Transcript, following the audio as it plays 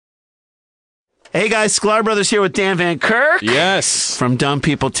Hey guys, Sklar Brothers here with Dan Van Kirk. Yes. From Dumb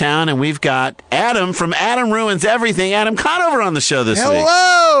People Town, and we've got Adam from Adam Ruins Everything. Adam Conover on the show this week.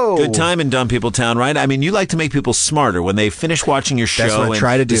 Hello! Good time in Dumb People Town, right? I mean, you like to make people smarter. When they finish watching your show That's what I and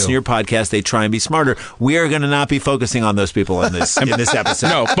try to do. listen to your podcast, they try and be smarter. We are going to not be focusing on those people in this episode.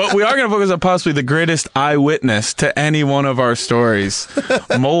 No, but we are going to focus on possibly the greatest eyewitness to any one of our stories.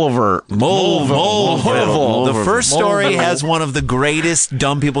 Mulver. Mulverville. The first story has one of the greatest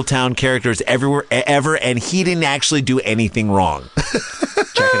Dumb People Town characters ever, and he didn't actually do anything wrong.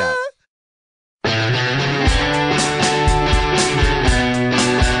 Check it out.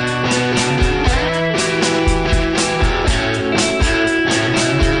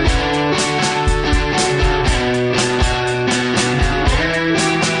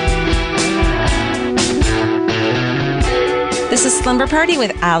 This is Slumber Party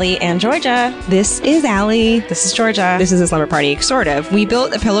with Allie and Georgia. This is Allie. This is Georgia. This is a slumber party, sort of. We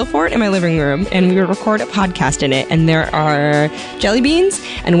built a pillow fort in my living room, and we would record a podcast in it. And there are jelly beans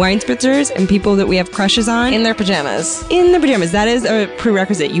and wine spritzers and people that we have crushes on. In their pajamas. In their pajamas. That is a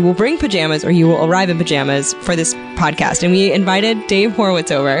prerequisite. You will bring pajamas or you will arrive in pajamas for this podcast. And we invited Dave Horowitz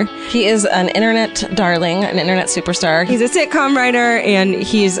over. He is an internet darling, an internet superstar. He's a sitcom writer, and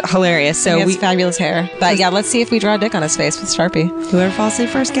he's hilarious. So he has fabulous hair. But yeah, let's see if we draw a dick on his face with Sharpie. Whoever falls asleep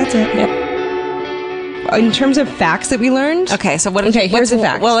first gets it. Yep. In terms of facts that we learned. Okay, so here's the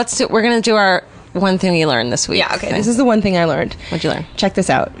fact. Well, we're going to do our one thing we learned this week. Yeah, okay. This is the one thing I learned. What'd you learn? Check this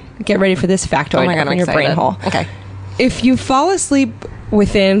out. Get ready for this factoid Oh my God, I'm in your brain excited. hole. Okay. If you fall asleep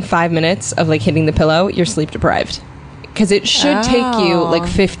within 5 minutes of like hitting the pillow, you're sleep deprived. Because it should take you like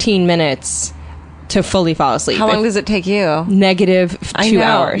 15 minutes to fully fall asleep. How long does it take you? Negative 2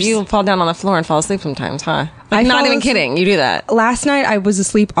 hours. You fall down on the floor and fall asleep sometimes, huh? I I'm not fall even asleep- kidding. You do that. Last night I was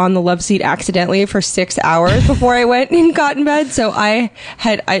asleep on the love seat accidentally for 6 hours before I went and got in bed. So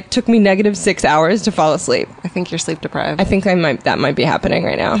it took me negative 6 hours to fall asleep. I think you're sleep deprived. I think that might be happening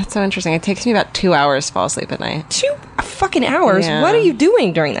right now. That's so interesting. It takes me about 2 hours to fall asleep at night. 2 fucking hours? Yeah. What are you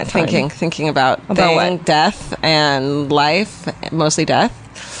doing during that time? Thinking about what? death and life, mostly death.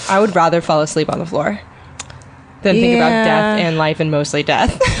 I would rather fall asleep on the floor than think about death and life and mostly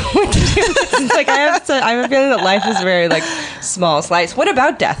death. It's like I have a feeling that life is very like small slice. What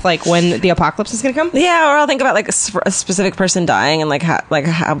about death? Like when the apocalypse is going to come? Yeah, or I'll think about like a specific person dying and like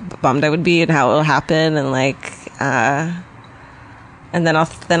how bummed I would be and how it'll happen and like and then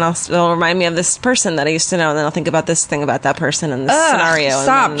it'll remind me of this person that I used to know, and then I'll think about this thing about that person and this scenario.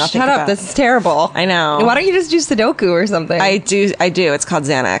 Stop! And then I'll Shut up! This is terrible. I know. Why don't you just do Sudoku or something? I do. It's called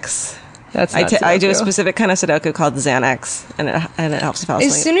Xanax. That's not I do a Sudoku. specific kind of Sudoku called Xanax, and it helps you fall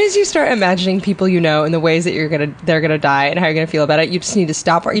asleep. As soon as you start imagining people you know and the ways that they're gonna die and how you're gonna feel about it, you just need to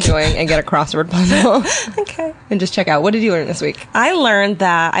stop what you're doing and get a crossword puzzle. Okay. And just check out. What did you learn this week? I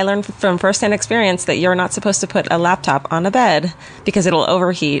learned from firsthand experience that you're not supposed to put a laptop on a bed because it'll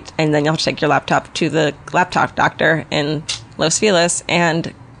overheat, and then you'll have to take your laptop to the laptop doctor in Los Feliz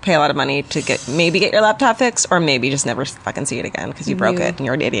and pay a lot of money to get your laptop fixed, or maybe just never fucking see it again because you broke it and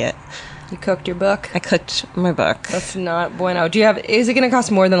you're an idiot. You cooked your book. I cooked my book. That's not bueno. Is it going to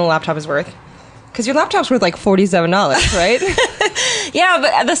cost more than the laptop is worth? Because your laptop's worth like $47, right? Yeah,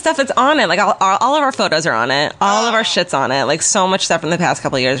 but the stuff that's on it, like all of our photos are on it. All of our shit's on it. Like so much stuff from the past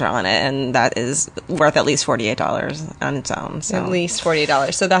couple of years are on it, and that is worth at least $48 on its own. So. At least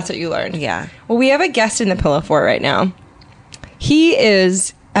 $48. So that's what you learned. Yeah. Well, we have a guest in the pillow fort right now. He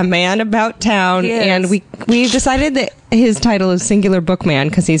is a man about town, and we've decided that his title is Singular Bookman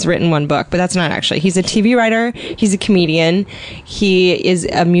because he's written one book, but that's not actually. He's a TV writer. He's a comedian. He is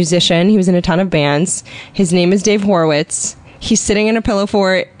a musician. He was in a ton of bands. His name is Dave Horowitz. He's sitting in a pillow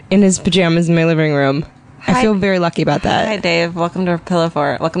fort in his pajamas in my living room. Hi. I feel very lucky about that. Hi, Dave. Welcome to Pillow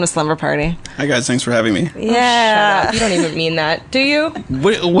Fort. Welcome to Slumber Party. Hi, guys. Thanks for having me. Yeah. Shut up. You don't even mean that, do you?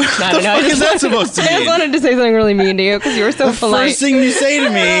 What the fuck is that supposed to I just mean? wanted to say something really mean to you because you were so polite. First thing you say to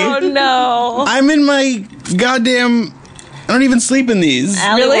me, Oh, no. I'm in my goddamn... I don't even sleep in these.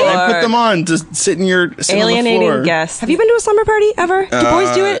 Really? I put them on to sit on the floor. Alienating guests. Have you been to a slumber party ever? Do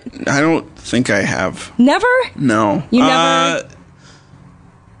boys do it? I don't think I have. Never? No. You never?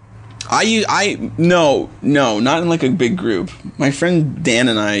 No, not in like a big group. My friend Dan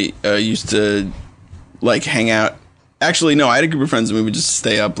and I used to like hang out. Actually, no, I had a group of friends and we would just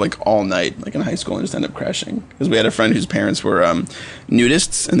stay up like all night, like in high school, and just end up crashing. Because we had a friend whose parents were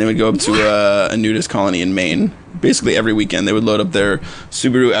nudists, and they would go up to a nudist colony in Maine. Basically every weekend, they would load up their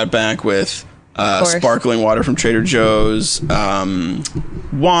Subaru Outback with sparkling water from Trader Joe's,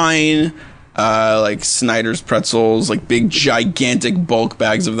 wine, like Snyder's pretzels, like big gigantic bulk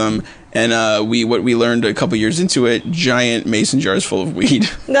bags of them, And what we learned a couple years into it, giant mason jars full of weed.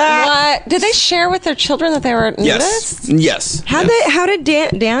 What? Did they share with their children that they were nudists? Yes. How did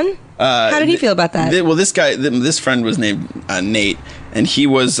Dan? How did he feel about that? This friend was named Nate, and he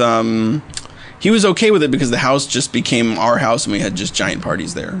was okay with it because the house just became our house, and we had just giant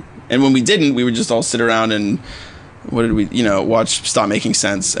parties there. And when we didn't, we would just all sit around and watch Stop Making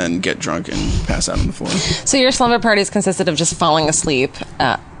Sense and get drunk and pass out on the floor. So your slumber parties consisted of just falling asleep.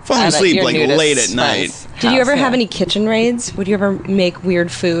 Like late at night. Did you ever have any kitchen raids? Would you ever make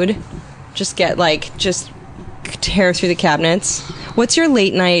weird food? Just tear through the cabinets? What's your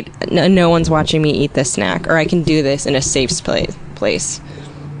late night, no one's watching me eat this snack, or I can do this in a safe place?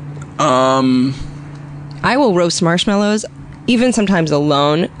 I will roast marshmallows, even sometimes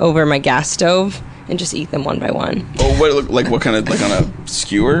alone, over my gas stove, and just eat them one by one. Oh, what kind of, like on a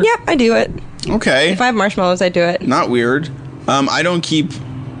skewer? Yep, I do it. Okay. If I have marshmallows, I do it. Not weird. I don't keep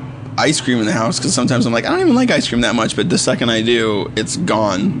ice cream in the house because sometimes I'm like, I don't even like ice cream that much, but the second I do, it's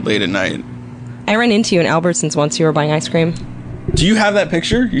gone late at night. I ran into you in Albertsons once. You were buying ice cream. Do you have that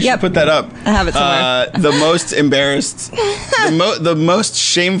picture? You should put that up. I have it somewhere. The most embarrassed, the most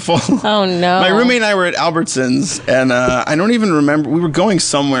shameful. Oh, no. My roommate and I were at Albertsons, and I don't even remember. We were going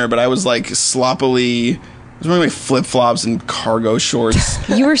somewhere, but I was like sloppily. I was wearing like flip-flops and cargo shorts.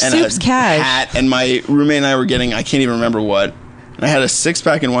 You were and Soup's a cash. hat, and my roommate and I were getting, I can't even remember what. And I had a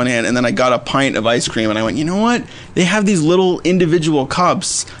 6-pack in one hand, and then I got a pint of ice cream, and I went, you know what? They have these little individual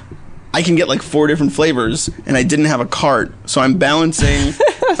cups. I can get like 4 different flavors, and I didn't have a cart, so I'm balancing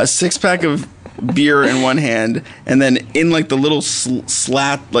a 6-pack of beer in one hand, and then in like the little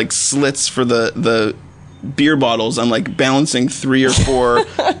slits for the beer bottles, I'm like balancing 3 or 4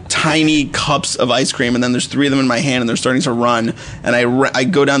 tiny cups of ice cream, and then there's 3 of them in my hand, and they're starting to run, and I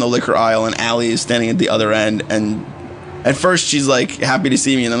go down the liquor aisle, and Allie is standing at the other end, and at first she's like happy to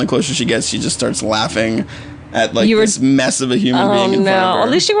see me, and then the closer she gets, she just starts laughing at like this mess of a human being in front of her. At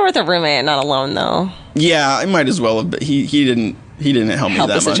least you were with a roommate, not alone, though. Yeah, I might as well have. But he didn't help me that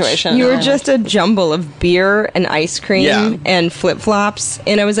the much. Situation. You were just a jumble of beer and ice cream and flip-flops,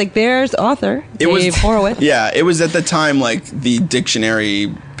 and I was like, "There's author Dave Horowitz." Yeah, it was at the time like the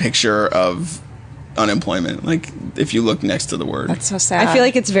dictionary picture of unemployment. Like if you look next to the word, that's so sad. I feel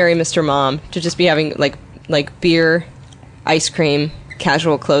like it's very Mr. Mom to just be having like beer, ice cream,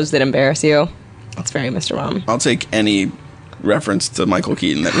 casual clothes that embarrass you. It's very Mr. Mom. I'll take any reference to Michael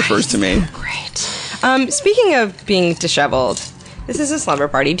Keaton that refers to me. Great. Speaking of being disheveled, this is a slumber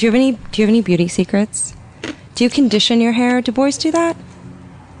party. Do you have any beauty secrets? Do you condition your hair? Do boys do that?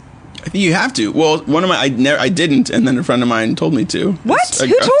 I think you have to. Well, one of my I didn't, and then a friend of mine told me to. What?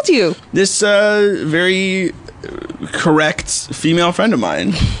 Who told you? This very correct female friend of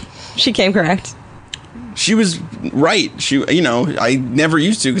mine. She came correct. She was right. I never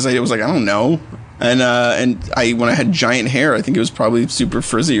used to because I was like, I don't know. And when I had giant hair, I think it was probably super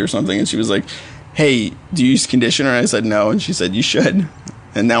frizzy or something. And she was like, "Hey, do you use conditioner?" And I said no. And she said, "You should."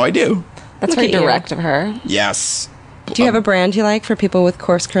 And now I do. That's very direct of her. Yes. Do you have a brand you like for people with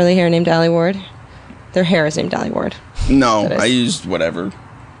coarse curly hair named Allie Ward? Their hair is named Allie Ward. No, I used whatever.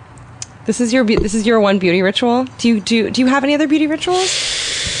 This is your one beauty ritual. Do you have any other beauty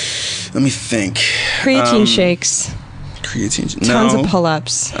rituals? Let me think. Creatine shakes. Tons of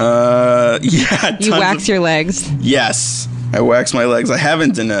pull-ups. Yeah. You wax your legs. Yes, I wax my legs. I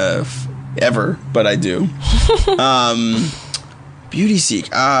haven't in ever, but I do. Beauty seek.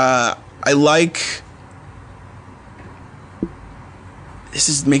 I like. This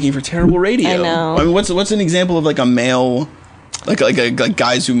is making for terrible radio. I know. I mean, what's an example of like a male, like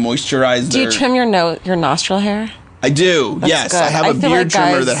guys who moisturize? Do you trim your nostril hair? I do. That's yes, good. I have a beard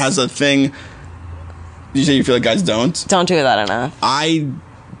trimmer that has a thing. You say you feel like guys don't? Don't do that enough.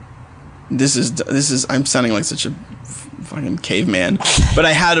 This is. I'm sounding like such a fucking caveman, but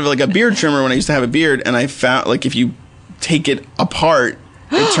I had like a beard trimmer when I used to have a beard, and I found like if you take it apart,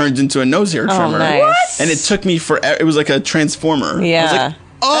 it turns into a nose hair trimmer. Nice. What? And it took me forever. It was like a transformer. Yeah. I was like,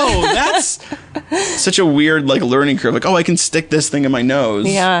 oh, that's such a weird like learning curve. Like, oh, I can stick this thing in my nose.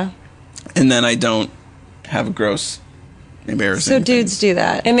 Yeah. And then I don't have a gross, embarrassing. So dudes do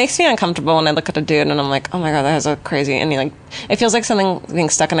that. It makes me uncomfortable when I look at a dude and I'm like, oh my god, that has a crazy. And it feels like something being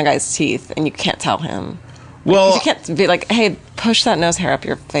stuck in a guy's teeth, and you can't tell him. Well, you can't be like, hey, push that nose hair up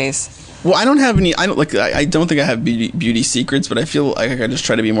your face. Well, I don't have any. I don't think I have beauty secrets, but I feel like I just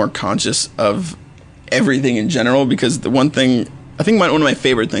try to be more conscious of everything in general, because the one thing I think one of my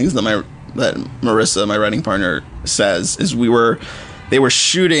favorite things that Marissa, my writing partner, says is they were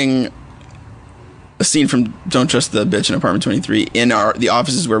shooting a scene from Don't Trust the Bitch in Apartment 23 in the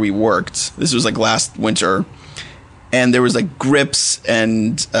offices where we worked. This was like last winter, and there was like grips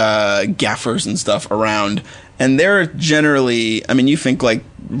and gaffers and stuff around. And they're generally, I mean, you think like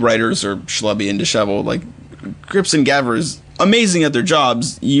writers are schlubby and disheveled, like grips and gaffers, amazing at their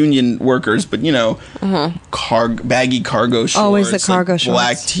jobs, union workers, but you know, baggy cargo shorts, always the cargo like shorts,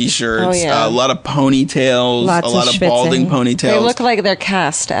 black t-shirts, Oh, yeah. a lot of ponytails, Lots a lot of of balding schwitzing. ponytails. They look like they're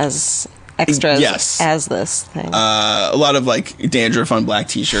cast as extras Yes. as this thing. A lot of like dandruff on black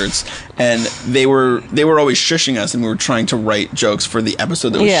t-shirts, and they were always shushing us, and we were trying to write jokes for the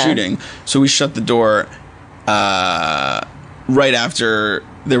episode that was Yeah. shooting. So we shut the door right after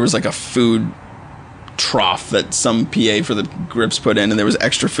there was like a food trough that some PA for the grips put in, and there was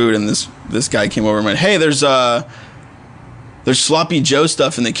extra food, and this guy came over and went, "Hey, there's sloppy Joe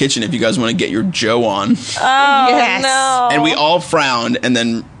stuff in the kitchen if you guys want to get your Joe on." Yes. no. And we all frowned, and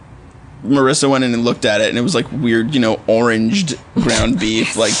then Marissa went in and looked at it, and it was like weird, you know, oranged ground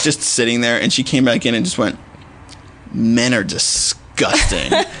beef, like just sitting there. And she came back in and just went, "Men are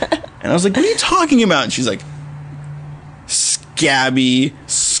disgusting." And I was like, "What are you talking about?" And she's like, "Scabby,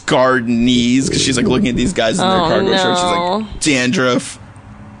 scarred knees," because she's like looking at these guys in their cargo shirts. She's like, "Dandruff,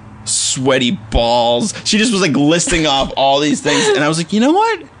 sweaty balls." She just was like listing off all these things, and I was like, "You know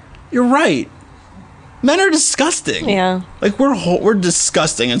what? You're right. Men are disgusting. Yeah. Like we're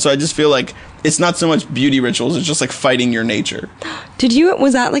disgusting." And so I just feel like it's not so much beauty rituals; it's just like fighting your nature.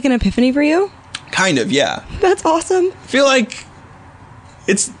 Was that like an epiphany for you? Kind of, yeah. That's awesome. I feel like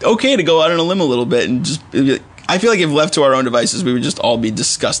it's okay to go out on a limb a little bit and just. I feel like if left to our own devices, we would just all be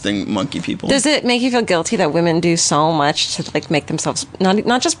disgusting monkey people. Does it make you feel guilty that women do so much to like make themselves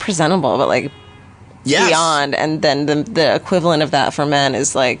not just presentable, but like Yes. beyond? And then the equivalent of that for men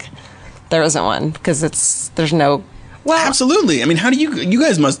is like there isn't one because there's no. Well, absolutely. I mean, how do you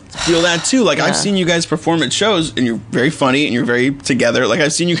guys must feel that too? Like I've seen you guys perform at shows, and you're very funny and you're very together. Like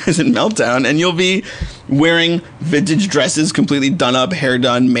I've seen you guys in Meltdown, and you'll be wearing vintage dresses, completely done up, hair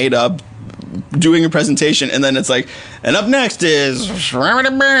done, made up, doing a presentation, and then it's like, and up next is,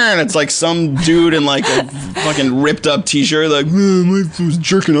 it's like some dude in like a fucking ripped up t-shirt, like, I was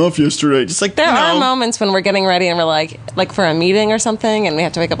jerking off yesterday. Just like, There you know, are moments when we're getting ready and we're like for a meeting or something, and we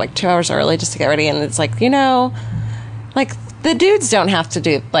have to wake up like 2 hours early just to get ready, and it's like, you know, like the dudes don't have to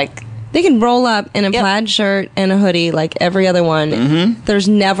do like. They can roll up in a Yep. plaid shirt and a hoodie like every other one. Mm-hmm. There's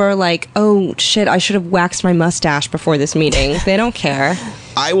never like, oh shit, I should have waxed my mustache before this meeting. They don't care.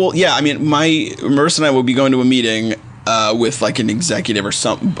 I will. Yeah, I mean, Marissa and I will be going to a meeting with like an executive or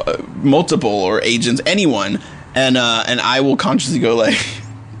some multiple or agents, anyone, and I will consciously go like,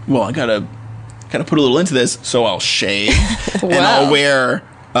 well, I gotta put a little into this, so I'll shave and I'll wear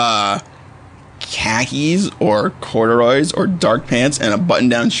khakis or corduroys or dark pants and a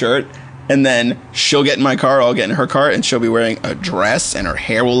button-down shirt. And then she'll get in my car, I'll get in her car, and she'll be wearing a dress, and her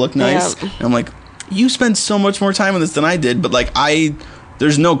hair will look nice. Yep. And I'm like, you spent so much more time on this than I did, but like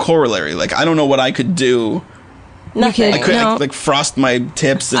there's no corollary. Like I don't know what I could do. Nothing. I could No. like frost my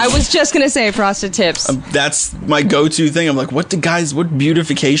tips. And I was just gonna say frosted tips. that's my go-to thing. I'm like, what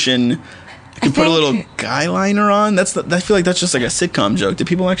beautification? I could put a little guy liner on. I feel like that's just like a sitcom joke. Do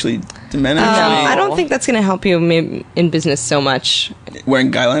men actually I don't think that's gonna help you maybe in business so much.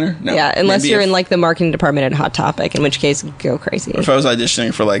 wearing guy liner? No. Yeah, unless Maybe you're if- in like the marketing department at Hot Topic, in which case go crazy. If I was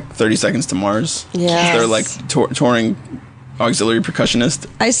auditioning for like 30 Seconds to Mars, Yes. they're like touring auxiliary percussionist.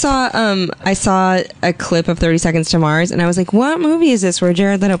 I saw a clip of 30 Seconds to Mars, and I was like, "What movie is this where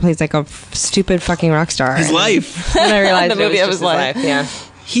Jared Leto plays like a stupid fucking rock star?" His life. And I realized The movie it of was his just life. Yeah.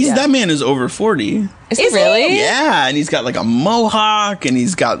 That man is over 40. Is he really? Yeah, and he's got like a mohawk, and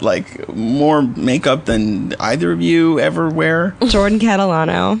he's got like more makeup than either of you ever wear. Jordan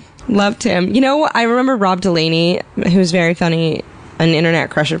Catalano, loved him. You know, I remember Rob Delaney, who's very funny, an internet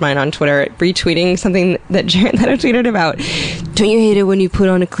crush of mine on Twitter, retweeting something that Jared Leto tweeted about. Don't you hate it when you put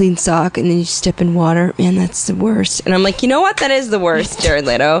on a clean sock and then you step in water? Man, that's the worst. And I'm like, you know what? That is the worst, Jared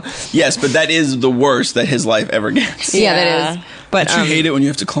Leto. Yes, but that is the worst that his life ever gets. Yeah, that is. But Don't you hate it when you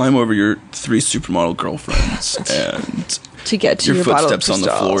have to climb over your 3 supermodel girlfriends and to get to your your bottle of footsteps on the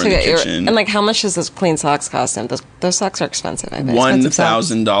Cristal. floor in the kitchen? And like, how much does those clean socks cost him? Those socks are expensive, I think.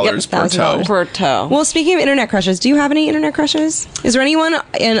 $1,000 per toe. Per toe. Well, speaking of internet crushes, do you have any internet crushes? Is there anyone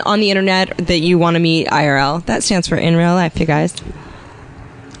on the internet that you want to meet IRL? That stands for in real life, you guys.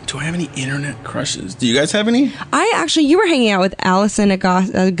 Do I have any internet crushes? Do you guys have any? You were hanging out with Allison, a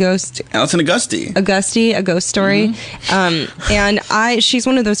ghost. Allison Augusti. Augusti, a ghost story, and she's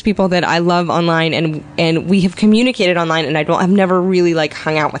one of those people that I love online, and we have communicated online, and I've never really like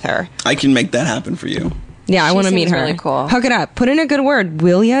hung out with her. I can make that happen for you. Yeah, I She want to meet seems her. really cool. Hook it up. Put in a good word.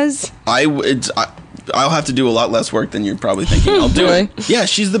 Will yas? I'll have to do a lot less work than you're probably thinking. I'll do Really? it. Yeah,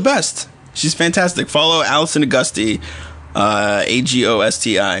 she's the best. She's fantastic. Follow Allison Augusti,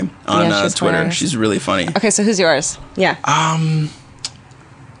 Agosti on she's Twitter. hilarious. She's really funny. Okay, so who's yours? Yeah. I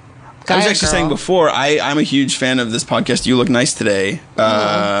Guy was or actually girl? saying before, I'm a huge fan of this podcast, You Look Nice Today.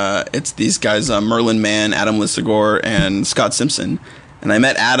 It's these guys, Merlin Mann, Adam Lissagore, and Scott Simpson. And I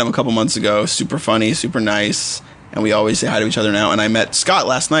met Adam a couple months ago. Super funny, super nice. And we always say hi to each other now. And I met Scott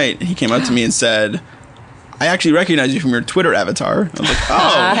last night, and he came up to me and said, I actually recognize you from your Twitter avatar. I was like,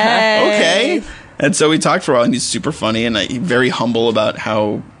 oh, okay. And so we talked for a while, and he's super funny and very humble about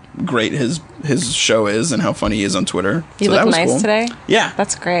how great his show is and how funny he is on Twitter. You So that look was nice cool. today? Yeah.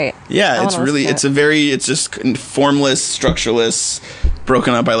 That's great. Yeah, I it's wanna really, listen to it. it's just formless, structureless,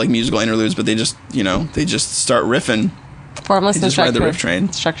 broken up by like musical interludes, but they just start riffing. Formless They and just ride the riff train.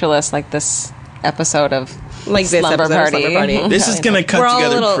 structureless, like this episode of Like this Slumber episode of Party. Slumber Party. This is going to cut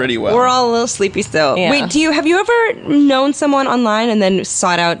together pretty well. We're all a little sleepy still. Yeah. Wait, have you ever known someone online and then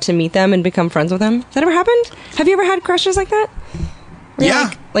sought out to meet them and become friends with them? Has that ever happened? Have you ever had crushes like that? Where you're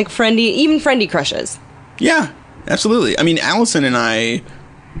Yeah. like friendly crushes. Yeah, absolutely. I mean, Allison and I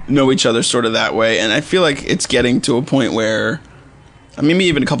know each other sort of that way, and I feel like it's getting to a point where, I mean, maybe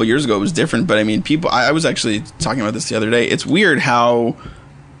even a couple years ago it was different, but I mean, I was actually talking about this the other day. It's weird how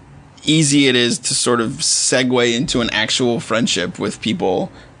easy it is to sort of segue into an actual friendship with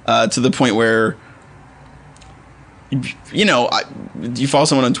people to the point where, you know, you follow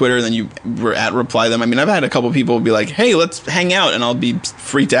someone on Twitter and then you reply them. I mean, I've had a couple people be like, hey, let's hang out, and I'll be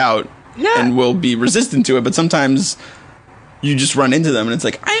freaked out and will be resistant to it. But sometimes you just run into them and it's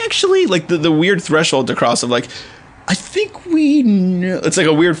like, I actually like the weird threshold to cross of like, I think we know. It's like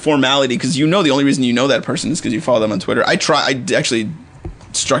a weird formality because you know the only reason you know that person is because you follow them on Twitter. I actually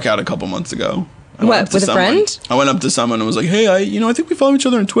struck out a couple months ago. I went up to With a friend? I went up to someone and was like, hey, I think we follow each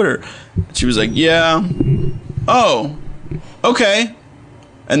other on Twitter. She was like, yeah. Oh, okay.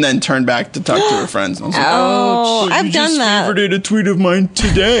 And then turned back to talk to her friends. And I was like, Oh, so I've you done just that. favorited a tweet of mine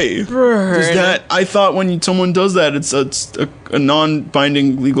today. Does that? I thought when someone does that, it's a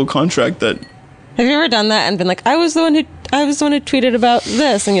non-binding legal contract that. Have you ever done that and been like, I was the one who tweeted about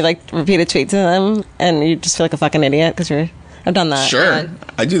this, and you like repeat a tweet to them, and you just feel like a fucking idiot because I've done that. Sure,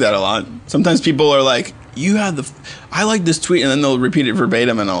 I do that a lot. Sometimes people are like, "You had I like this tweet," and then they'll repeat it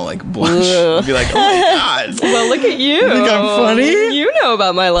verbatim, and I'll like blush. I'll be like, "Oh my god!" Well, look at you. You think I'm funny? You know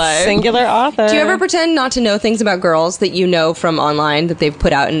about my life. Singular author. Do you ever pretend not to know things about girls that you know from online that they've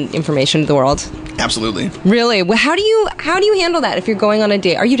put out in information to the world? Absolutely. Really? Well, how do you handle that if you're going on a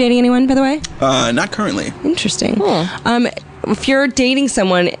date? Are you dating anyone, by the way? Not currently. Interesting. If you're dating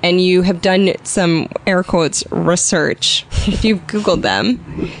someone and you have done some air quotes research, if you've Googled them,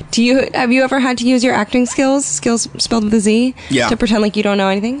 have you ever had to use your acting skills spelled with a Z, Yeah. to pretend like you don't know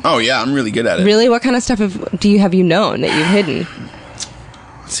anything? Oh yeah, I'm really good at it. Really? What kind of stuff have you known that you've hidden?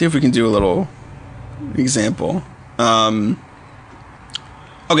 Let's see if we can do a little example.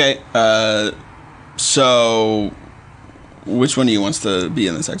 Okay. So, which one of you wants to be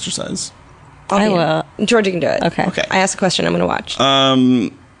in this exercise? I will. Georgia can do it. Okay. Okay. I asked a question. I'm going to watch.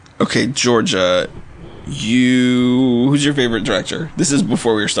 Okay, Georgia. Who's your favorite director? This is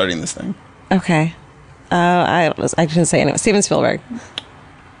before we were starting this thing. Okay. I shouldn't say anyway. Steven Spielberg.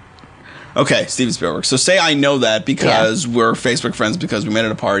 Okay, Steven Spielberg. So say I know that because we're Facebook friends because we met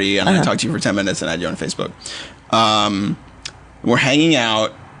at a party and I talked to you for 10 minutes and I had you on Facebook. We're hanging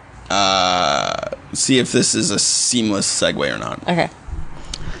out. See if this is a seamless segue or not. Okay.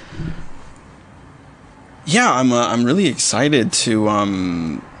 Yeah, I'm really excited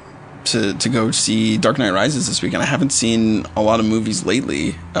to go see Dark Knight Rises this weekend. I haven't seen a lot of movies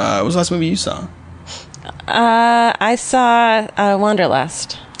lately. What was the last movie you saw? I saw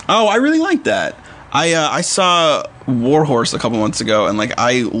Wanderlust. Oh, I really liked that. I saw War Horse a couple months ago, and like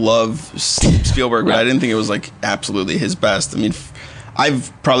I love Spielberg, but I didn't think it was like absolutely his best. I mean,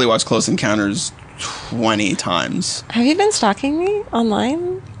 I've probably watched Close Encounters 20 times. Have you been stalking me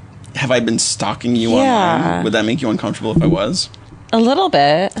online? Have I been stalking you Yeah. online? Would that make you uncomfortable if I was? A little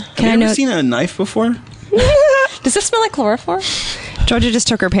bit. Have you ever seen a knife before? Does this smell like chloroform? Georgia just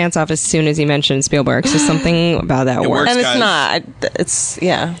took her pants off as soon as he mentioned Spielberg, so something about that It works. works. And it's guys. not. It's,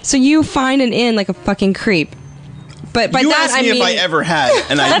 yeah. So you find an in like a fucking creep. But by You that asked I me mean, if I ever had,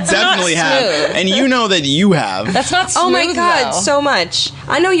 and I That's definitely not have. smooth. And you know that you have. That's not smooth, oh my god, though. so much.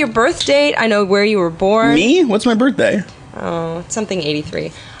 I know your birth date. I know where you were born. Me? What's my birthday? Oh, it's something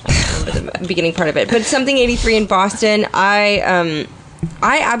 83. I can't remember the beginning part of it, but something 83 in Boston. I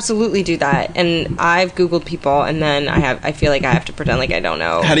absolutely do that, and I've Googled people, and then I feel like I have to pretend like I don't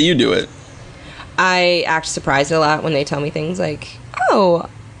know. How do you do it? I act surprised a lot when they tell me things like, "Oh,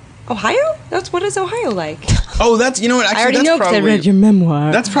 Ohio? What is Ohio like? Oh, that's, you know what? Actually, I already that's know because I probably, read your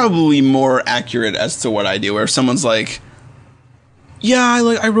memoir. That's probably more accurate as to what I do. Where someone's like, "Yeah,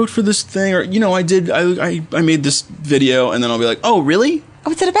 I wrote for this thing," or I made this video, and then I'll be like, "Oh, really?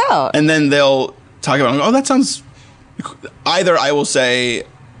 What's it about? And then they'll talk about, "Oh, that sounds." Either I will say,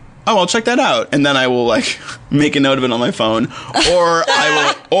 "Oh, I'll check that out," and then I will like make a note of it on my phone, or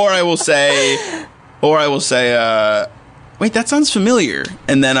I will say, "Wait, that sounds familiar,"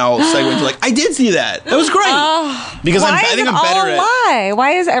 and then I'll segue into like, "I did see that. That was great." Because I think I'm better at. Why?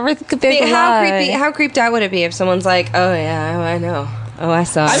 Why is everything a big lie? How creeped out would it be if someone's like, "Oh yeah, I know. Oh, I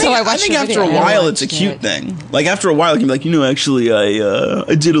saw it." I think after a while it's a cute thing. Like after a while, it can be like, actually,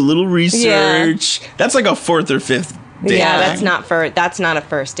 I did a little research. That's like a fourth or fifth date. Yeah, that's not a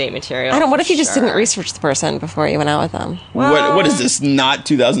first date material. What if you just didn't research the person before you went out with them? What is this? Not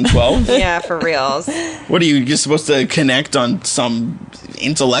 2012? Yeah, for reals. What are you just supposed to connect on some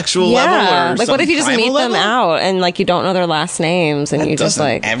intellectual level? Or like, what if you just meet level? them out and like you don't know their last names and That you just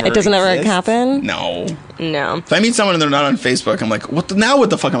like doesn't it doesn't ever exist. happen? No. If I meet someone and they're not on Facebook, I'm like, what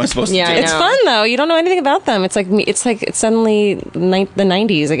the fuck am I supposed to do? I It's know. fun though. You don't know anything about them. It's like it's suddenly the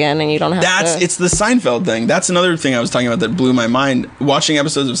 90s again, and you don't have to. It's the Seinfeld thing. That's another thing I was talking about that blew my mind. Watching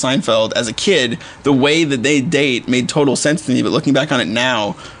episodes of Seinfeld as a kid, the way that they date made total sense to me. But looking back on it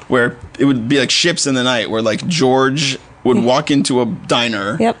now, where it would be like ships in the night, where like George would walk into a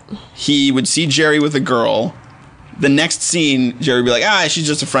diner. Yep. He would see Jerry with a girl. The next scene, Jerry would be like, she's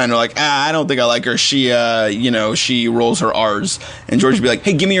just a friend. Or like, I don't think I like her. She, she rolls her R's. And George would be like,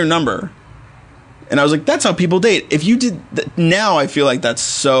 hey, give me your number. And I was like, that's how people date. If you did now, I feel like that's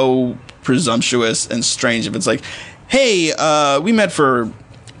so presumptuous and strange. If it's like, hey, we met for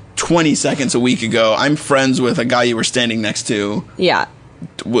 20 seconds a week ago. I'm friends with a guy you were standing next to. Yeah.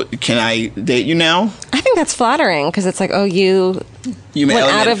 Can I date you now? I think that's flattering because it's like, you went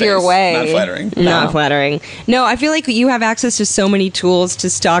out of your way. Not flattering. Not flattering. No, I feel like you have access to so many tools to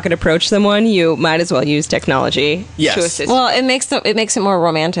stalk and approach someone. You might as well use technology Yes. to assist. Well, it makes it more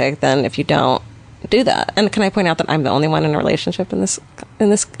romantic than if you don't do that. And can I point out that I'm the only one in a relationship in this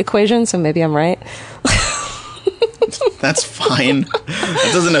equation? So maybe I'm right. That's fine. That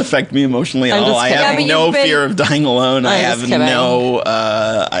doesn't affect me emotionally at I'm all. just I kidding. have Yeah, but no you've been- fear of dying alone. I I'm have just kidding. no.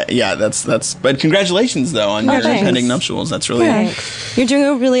 That's. But congratulations, though, on your thanks. impending nuptials. That's really. You're doing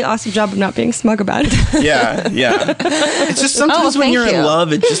a really awesome job of not being smug about it. Yeah. It's just sometimes when thank you're in you.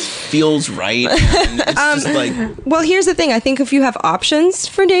 love, it just feels right. And it's just like. Well, here's the thing. I think if you have options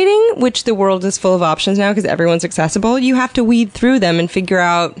for dating, which the world is full of options now because everyone's accessible, you have to weed through them and figure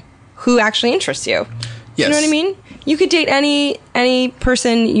out who actually interests you. Yes. You know what I mean? You could date any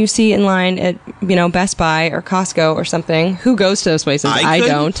person you see in line at, Best Buy or Costco or something. Who goes to those places? I could.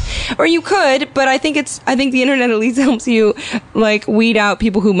 don't. Or you could, but I think the internet at least helps you like weed out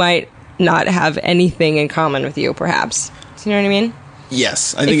people who might not have anything in common with you, perhaps. Do you know what I mean?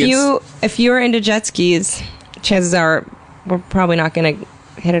 Yes, I think If you're into jet skis, chances are we're probably not going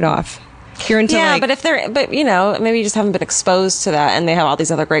to hit it off. If you're into maybe you just haven't been exposed to that, and they have all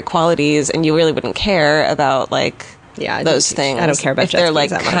these other great qualities, and you really wouldn't care about those things. I don't care about if jet they're skis like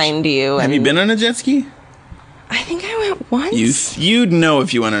that much. kind to you. Have you been on a jet ski? I think I went once. You'd know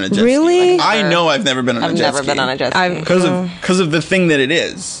if you went on a jet ski. Really? I know I've never been on a jet ski. I've never been on a jet ski. Because of the thing that it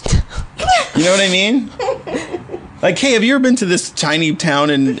is. You know what I mean? Like, hey, have you ever been to this tiny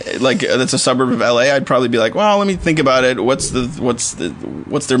town that's a suburb of LA? I'd probably be like, well, let me think about it. What's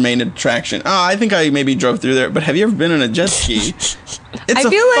their main attraction? I think I maybe drove through there. But have you ever been on a jet ski? It's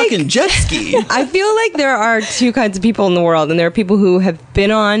fucking jet ski. I feel like there are two kinds of people in the world, and there are people who have been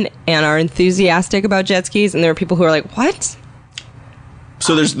on and are enthusiastic about jet skis, and there are people who are like, what?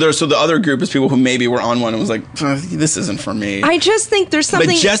 So so the other group is people who maybe were on one and was like, this isn't for me. I just think there's something.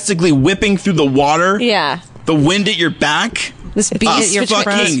 Majestically whipping through the water. Yeah. The wind at your back. This beat at your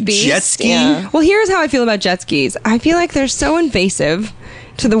fucking beast. jet ski. Yeah. Well, here's how I feel about jet skis. I feel like they're so invasive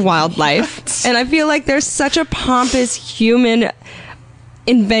to the wildlife, and I feel like there's such a pompous human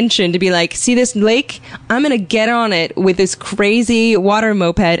invention to be like, see this lake? I'm gonna get on it with this crazy water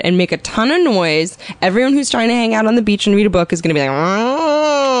moped and make a ton of noise. Everyone who's trying to hang out on the beach and read a book is gonna be like,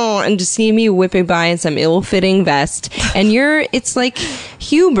 "Oh," and just see me whipping by in some ill-fitting vest. And it's like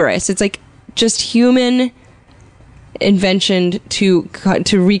hubris. It's like just human invention to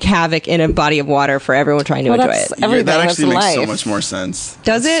wreak havoc in a body of water for everyone trying to enjoy it. Everything that that's actually makes so life. much more sense.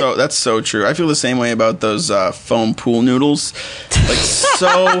 Does it? So that's so true. I feel the same way about those foam pool noodles. Like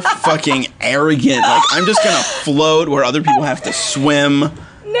so fucking arrogant. Like I'm just gonna float where other people have to swim.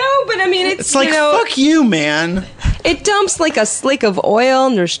 No, but I mean, It's like fuck you, man. It dumps like a slick of oil,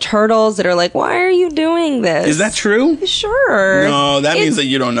 and there's turtles that are like, "Why are you doing this?" Is that true? Sure. No, that means that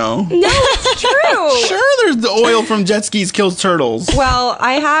you don't know. No, it's true. Sure, there's the oil from jet skis kills turtles. Well,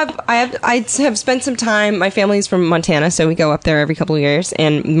 I have spent some time. My family's from Montana, so we go up there every couple of years.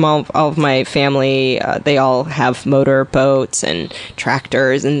 And all of my family, they all have motor boats and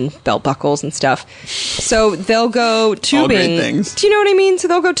tractors and belt buckles and stuff. So they'll go tubing. All great things. Do you know what I mean? So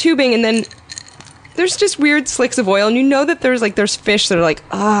they'll go tubing, and then there's just weird slicks of oil, and you know that there's fish that are like,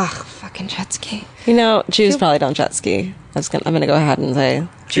 fucking jet ski. You know, Jews probably don't jet ski. I'm gonna go ahead and say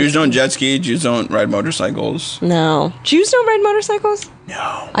Jews don't jet ski. Jews don't ride motorcycles. no. Jews don't ride motorcycles?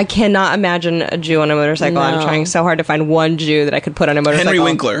 No. I cannot imagine a Jew on a motorcycle. No. I'm trying so hard to find one Jew that I could put on a motorcycle. Henry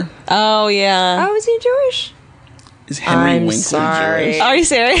Winkler. Oh yeah. Oh, is he Jewish? Is Henry I'm Winkler sorry. Jewish? Are you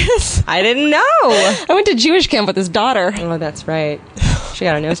serious? I didn't know. I went to Jewish camp with his daughter. Oh, that's right. She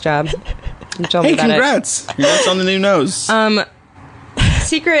got a nose job. You told me Hey, about congrats. Congrats on the new nose.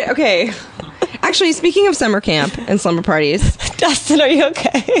 Secret. Okay. Actually, speaking of summer camp and slumber parties, Dustin, are you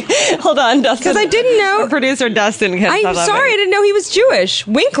okay? Hold on, Dustin. because I didn't know. Our producer Dustin can't I'm stop laughing. sorry, I didn't know he was Jewish.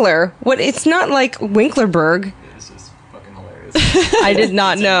 Winkler. What? It's not like Winklerberg. This is fucking hilarious. I did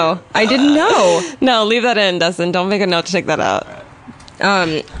not know. I didn't know. No, leave that in, Dustin. Don't make a note to take that out.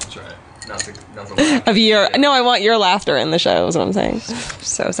 Um. Try not to laugh. I want your laughter in the show. Is what I'm saying.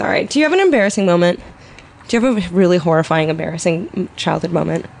 So sorry. Do you have an embarrassing moment? Do you have a really horrifying, embarrassing childhood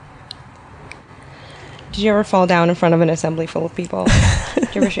moment? Did you ever fall down in front of an assembly full of people?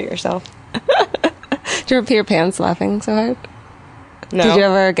 Did you ever shoot yourself? Did you ever pee your pants laughing so hard? No. Did you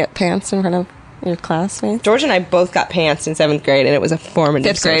ever get pants in front of your classmates? George and I both got pants in 7th grade, and it was a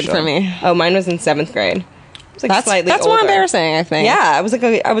formative 5th grade social. for me. Oh, mine was in 7th grade. It was like slightly That's more older. embarrassing, I think.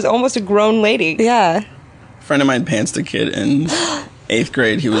 Yeah, I was almost a grown lady. Yeah. A friend of mine pantsed a kid in 8th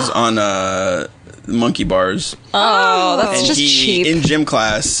grade. He was on monkey bars. Oh, that's And just cheap. in gym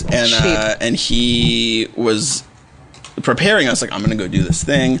class, and he was preparing us like, I'm gonna go do this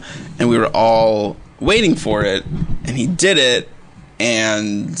thing, and we were all waiting for it, and he did it,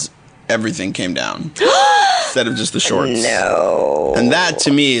 and everything came down instead of just the shorts. No. And that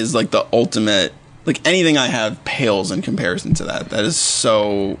to me is like the ultimate. Like anything I have pales in comparison to that. That is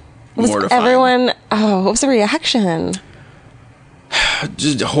so mortifying. What was the reaction?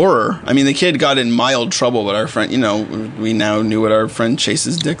 Just horror. I mean, the kid got in mild trouble, but our friend, we now knew what our friend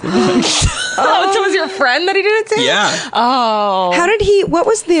Chase's dick looked like. Oh, so it was your friend that he did it to? Yeah. Oh. What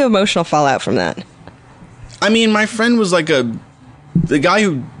was the emotional fallout from that? I mean, my friend was like the guy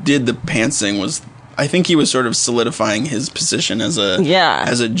who did the pantsing was, I think he was sort of solidifying his position as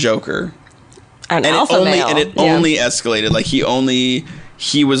a joker. An And alpha male. it only escalated. Like he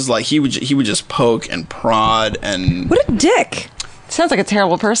would just poke and prod and What a dick. Sounds like a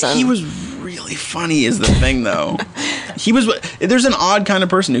terrible person. he was really funny is the thing though. There's an odd kind of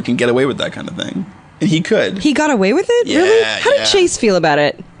person who can get away with that kind of thing. And he could. He got away with it? Yeah, Really? How did yeah. Chase feel about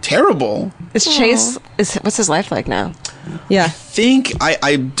it? Terrible. Is Chase, what's his life like now? Yeah. I think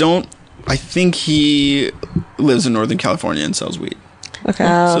he lives in Northern California and sells weed. Okay.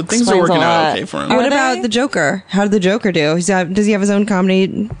 So things are explains a working out lot. okay for him. what Are about they? the Joker? How did the Joker do? Does he have his own comedy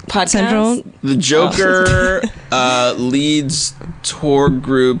Podcast? central? The Joker leads tour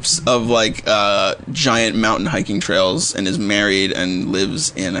groups of like giant mountain hiking trails and is married and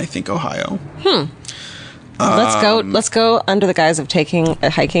lives in, I think, Ohio. Let's go under the guise of taking a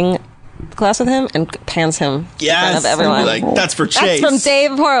hiking class with him and pans him in front Yes. of everyone. Like, that's for Chase. That's from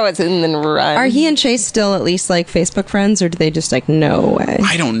Dave Horowitz, and then run. Are he and Chase still at least like Facebook friends, or do they just like no way?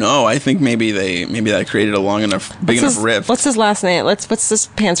 I don't know. I think maybe that created a big enough rift. What's his last name? What's this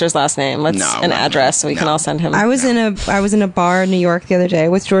Panzer's last name? Let's No, an no, address so we can no. all send him. I was in a bar in New York the other day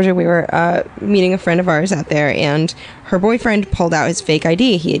with Georgia. We were meeting a friend of ours out there, and her boyfriend pulled out his fake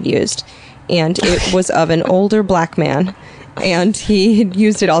ID he had used, and it was of an older black man. And he had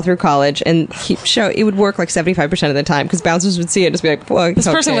used it all through college, and it would work like 75% of the time because bouncers would see it and just be like, well, this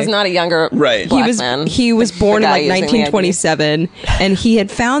person was not a younger Right. black man. He was born The in guy like using the ID. 1927, and he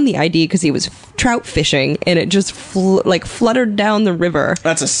had found the ID because he was trout fishing, and it just fluttered down the river.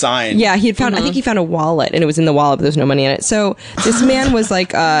 That's a sign. Yeah, he had found. I think he found a wallet, and it was in the wallet, but there's no money in it. So this man was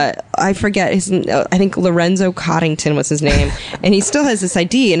like, I forget his. I think Lorenzo Coddington was his name, and he still has this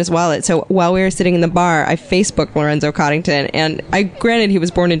ID in his wallet. So while we were sitting in the bar, I Facebooked Lorenzo Coddington, and granted he was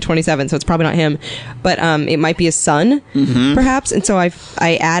born in 27, so it's probably not him, but it might be his son, perhaps. And so I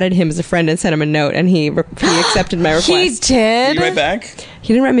added him as a friend and sent him a note, and he accepted my request. He did. Did you write back? He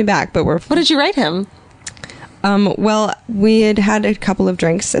didn't write me back, but What did you write him? Well, we had a couple of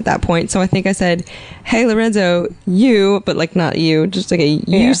drinks at that point, so I think I said, "Hey, Lorenzo, you," but like not you, just like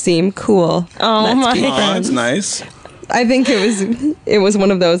you seem cool. Oh, Let's my be Oh, friends." that's nice. I think it was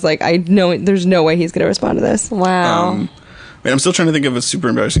one of those like I know there's no way he's going to respond to this. Wow. Wait, I'm still trying to think of a super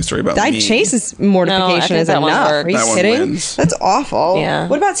embarrassing story about me. Chase's No, I mortification think is that one enough. works. Are you That one kidding? wins. That's awful. Yeah.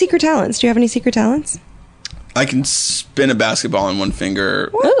 What about secret talents? Do you have any secret talents? I can spin a basketball on one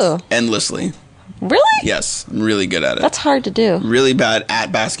finger Ooh. endlessly. Really? Yes, I'm really good at it. That's hard to do. Really bad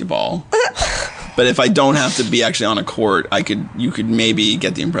at basketball. But if I don't have to be actually on a court, you could maybe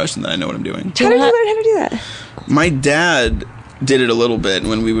get the impression that I know what I'm doing. How did you learn how to do that? My dad did it a little bit.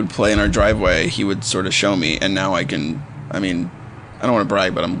 When we would play in our driveway, he would sort of show me, and now I don't want to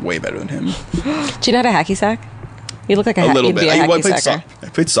brag, but I'm way better than him. Do you know how to hacky sack? You look like A little you'd bit. be a hacky sacker. I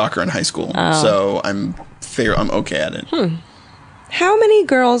played soccer in high school, so I'm okay at it. How many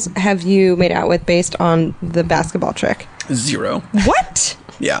girls have you made out with based on the basketball trick? 0. What?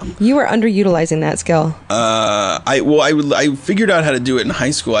 Yeah. You are underutilizing that skill. I figured out how to do it in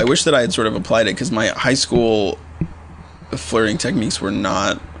high school. I wish that I had sort of applied it because my high school flirting techniques were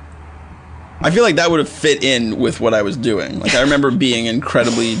not. I feel like that would have fit in with what I was doing. Like I remember being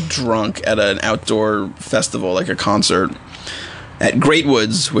incredibly drunk at an outdoor festival, like a concert at Great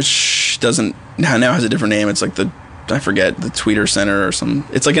Woods, which now has a different name. It's like I forget, the Tweeter Center or some.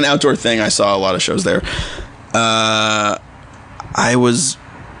 It's like an outdoor thing. I saw a lot of shows there. I was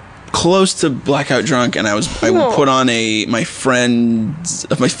close to blackout drunk, and I would put on my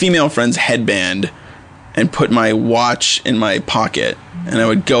female friend's headband and put my watch in my pocket, and I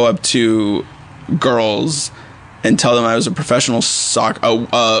would go up to girls and tell them I was a professional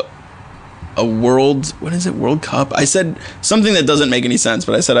World Cup. I said something that doesn't make any sense,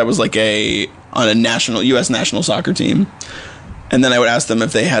 but I said I was like on a U.S. national soccer team, and then I would ask them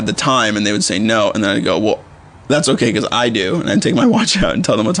if they had the time, and they would say no, and then I'd go, well, that's okay because I do, and I'd take my watch out and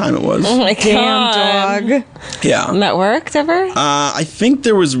tell them what time it was. Oh my God. Damn dog. Yeah. And that worked ever? I think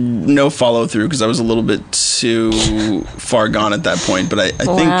there was no follow through because I was a little bit too far gone at that point. But I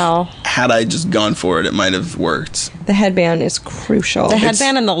Wow. think had I just gone for it, it might have worked. The headband is crucial. The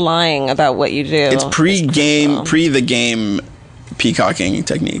headband and the lying about what you do. It's the game peacocking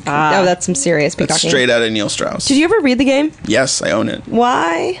technique. Oh, that's some serious That's peacocking. straight out of Neil Strauss. Did you ever read the game? Yes, I own it.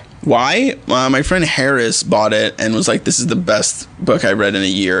 Why? Why? My friend Harris bought it and was like, "This is the best book I read in a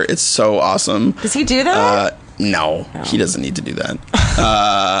year. It's so awesome." Does he do that? No, he doesn't need to do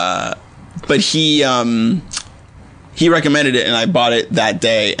that. But he recommended it, and I bought it that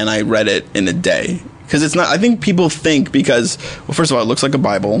day, and I read it in a day. Because it's not. I think people think because, well, first of all, it looks like a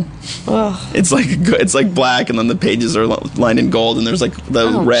Bible. Ugh. It's like black, and then the pages are lined in gold, and there's like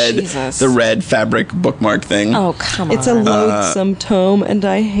Jesus. the red fabric bookmark thing. Oh, come on. It's a loathsome tome, and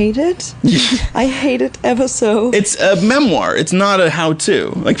I hate it. I hate it ever so. It's a memoir. It's not a how-to.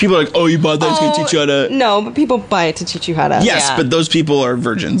 Like people are like, "Oh, you bought that? It's gonna teach you how to." No, but people buy it to teach you how to. Yes, Yeah. but those people are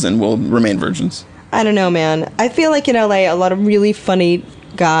virgins and will remain virgins. I don't know, man. I feel like in LA, a lot of really funny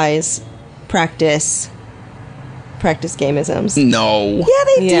guys practice gameisms. No. Yeah,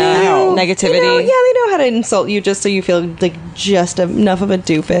 they Yeah. do. Negativity. You know, yeah, they know how to insult you just so you feel like just enough of a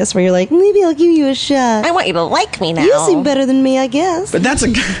doofus where you're like, maybe I'll give you a shot. I want you to like me now. You seem better than me, I guess. But that's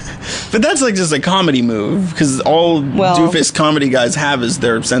like just a comedy move because all doofus comedy guys have is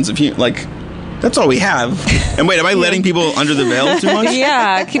their sense of humor. Like that's all we have. And wait, am I letting people under the veil too much?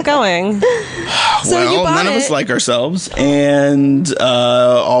 Yeah, keep going. So you Well, bought none of us it. like ourselves, and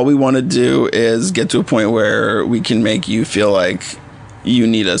all we want to do is get to a point where we can make you feel like you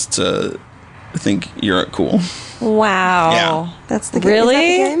need us to think you're cool. Wow. Yeah. That's the game. Really? Is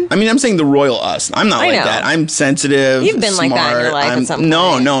that the game? I mean, I'm saying the royal us. I'm not I like know. that. I'm sensitive. You've been like that in your smart. life at some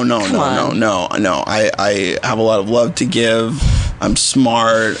No, point. no. Come on. I have a lot of love to give. I'm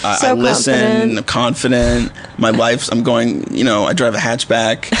smart. I So listen. confident. I'm confident. My life's. I'm going. I drive a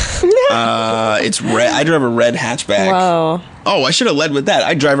hatchback. It's red. I drive a red hatchback. Whoa. Oh, I should have led with that.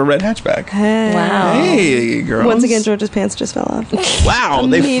 I drive a red hatchback. Wow. Hey, girls. Once again, George's pants just fell off. Wow,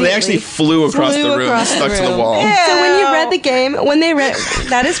 they actually flew across the room and stuck to the wall. So when you read the game,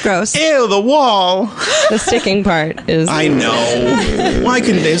 that is gross. Ew, the wall. The sticking part is I know. Why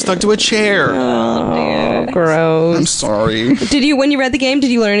couldn't they have stuck to a chair? gross. I'm sorry. When you read the game,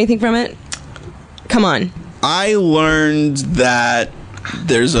 did you learn anything from it? Come on. I learned that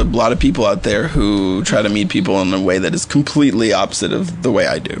there's a lot of people out there who try to meet people in a way that is completely opposite of the way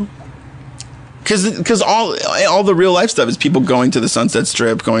I do. Because all the real life stuff is people going to the Sunset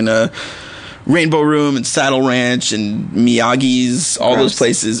Strip, going to Rainbow Room and Saddle Ranch and Miyagi's, all those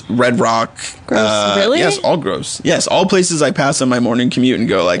places, Red Rock. Gross. Really? Yes, all gross. Yes, all places I pass on my morning commute and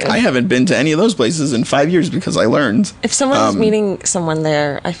go like, I haven't been to any of those places in 5 years because I learned. If someone's meeting someone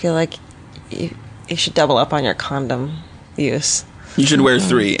there, I feel like you should double up on your condom use. You should wear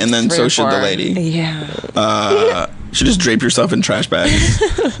 3, and then 3 so or should the 4. lady. Yeah. You should just drape yourself in trash bags.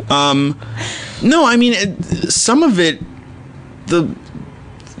 No, I mean, some of it, the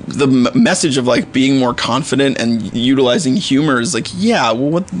message of like being more confident and utilizing humor is like, yeah,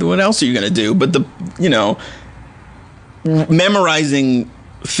 well, what else are you gonna do? But memorizing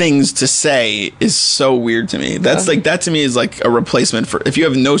things to say is so weird to me. That's like, that to me is like a replacement for if you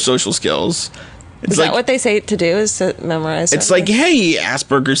have no social skills. It's Is like, that what they say to do? Is to memorize? it's something? like, hey,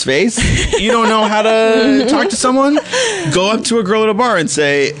 Asperger's face, you don't know how to talk to someone? Go up to a girl at a bar and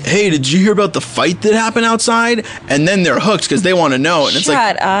say, hey, did you hear about the fight that happened outside? And then they're hooked because they want to know. And it's like,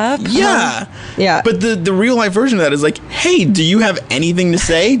 Shut up. yeah. Yeah. But the real life version of that is like, hey, do you have anything to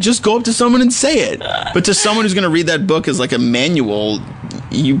say? Just go up to someone and say it. But to someone who's going to read that book as like a manual,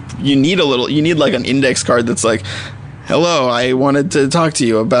 you need like an index card that's like, hello, I wanted to talk to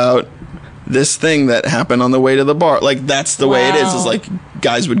you about this thing that happened on the way to the bar. Like, that's the way it is like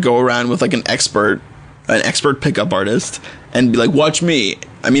guys would go around with like an expert pickup artist and be like, watch me.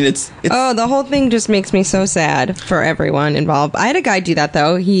 I mean, it's the whole thing just makes me so sad for everyone involved. I had a guy do that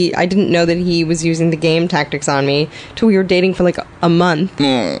though. I didn't know that he was using the game tactics on me till we were dating for like a month.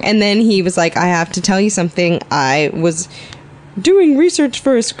 And then he was like, I have to tell you something. I was doing research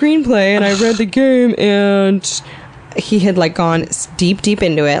for a screenplay and I read the game, and he had like gone deep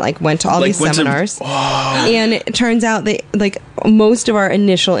into it, like went to all these seminars. And it turns out that like most of our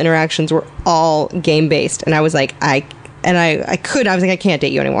initial interactions were all game based, and I was like, I was like, I can't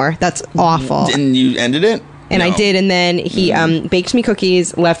date you anymore. That's awful. And you ended it? And No. I did, and then he baked me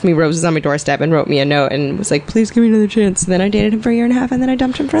cookies, left me roses on my doorstep, and wrote me a note, and was like, "Please give me another chance." And then I dated him for a year and a half, and then I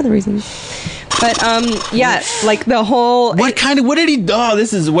dumped him for other reasons. But yeah, like the whole What did he do?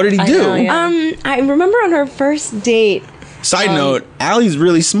 What did he do? know, yeah. I remember on our first date. Side note, Allie's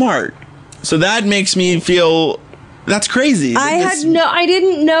really smart. So that makes me feel that's crazy. I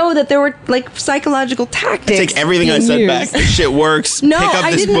didn't know that there were like psychological tactics. Take everything I being said used. back. This shit works. No, Pick up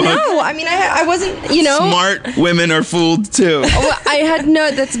I this didn't book. know. I mean, I wasn't, you know. Smart women are fooled too. Well, I had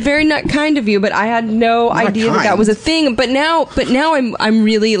no. That's very not kind of you, but I had no idea that kind. was a thing. But now I'm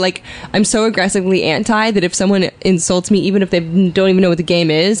really like, I'm so aggressively anti that if someone insults me, even if they don't even know what the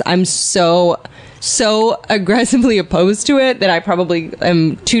game is, I'm so aggressively opposed to it that I probably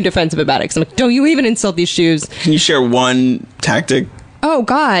am too defensive about it. Because I'm like, don't you even insult these shoes? Can you share one tactic? Oh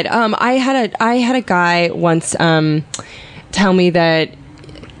God, I had a guy once tell me that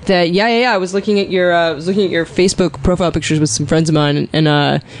I was looking at your Facebook profile pictures with some friends of mine, and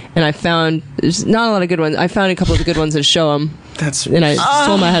I found there's not a lot of good ones. I found a couple of the good ones that show them. And I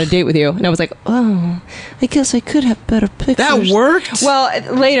told him I had a date with you, and I was like, oh, I guess I could have better pictures. That worked? Well,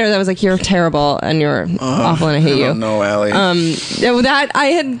 later I was like, you're terrible and you're awful, and I hate you. No, Allie. That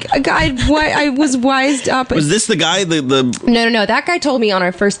I was wised up. Was this the guy? No. That guy told me on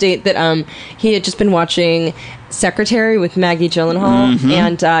our first date that he had just been watching Secretary with Maggie Gyllenhaal,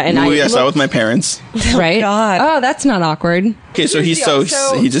 and I saw it with my parents. Right? God. Oh, that's not awkward. Okay, so he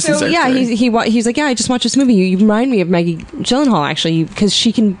just yeah, he's like, yeah, I just watched this movie. You remind me of Maggie Gyllenhaal, actually, because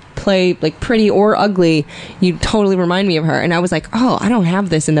she can play like pretty or ugly. You totally remind me of her. And I was like, oh, I don't have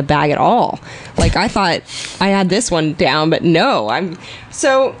this in the bag at all. Like, I thought I had this one down, but no,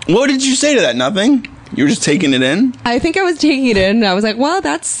 What did you say to that? Nothing? You were just taking it in? I think I was taking it in, and I was like, well,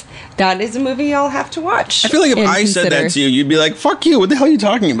 that is a movie I'll have to watch. I feel like if and I said consider. that to you, you'd be like, fuck you, what the hell are you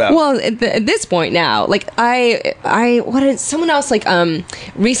talking about? Well, at this point now, like someone else like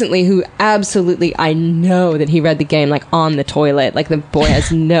recently who absolutely, I know that he read the game like on the toilet. Like the boy he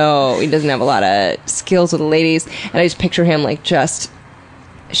doesn't have a lot of skills with the ladies, and I just picture him like just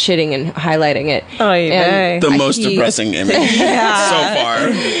shitting and highlighting it. Oh, yeah. The most depressing image so far.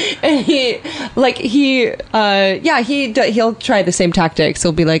 And he'll try the same tactics.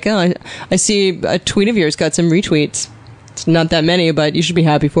 He'll be like, oh, I see a tweet of yours got some retweets. It's not that many, but you should be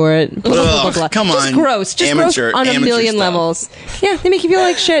happy for it. Blah, blah, blah, blah. Come just on. Gross. Just gross on a million stuff. levels. Yeah, they make you feel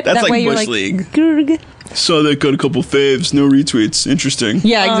like shit. That's that like way you're Bush like, League. Grr. So they got a couple faves, no retweets. Interesting.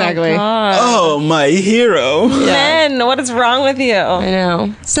 Yeah, exactly. Oh, my hero. Men, what is wrong with you? I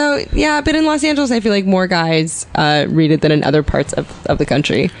know. So, yeah, but in Los Angeles, I feel like more guys read it than in other parts of the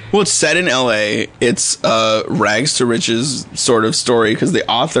country. Well, it's set in LA. It's rags to riches sort of story because the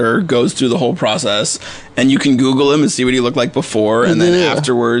author goes through the whole process, and you can Google him and see what he looked like before, and then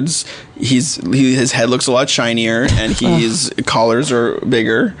afterwards, his head looks a lot shinier, and his collars are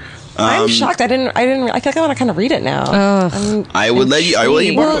bigger. I'm shocked. I feel like I want to kind of read it now. I will let you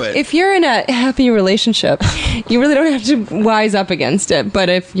borrow Well, it. if you're in a happy relationship, you really don't have to wise up against it. But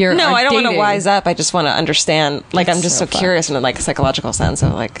if you're No, I don't want to dating- wise up. I just want to understand. Like, I'm just so so fun. curious in a like psychological sense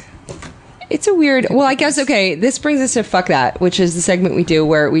of like. It's a weird. Well, I guess okay. This brings us to fuck that, which is the segment we do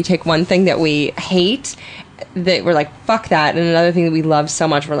where we take one thing that we hate, that we're like fuck that, and another thing that we love so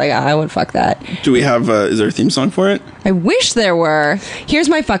much we're like I would fuck that. Do we have? Is there a theme song for it? I wish there were. Here's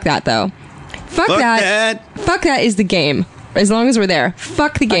my fuck that though. Fuck that. Fuck that is the game. As long as we're there.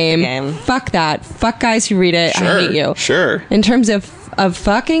 Fuck the game. Fuck that. Fuck guys who read it. Sure, I hate you. Sure. In terms of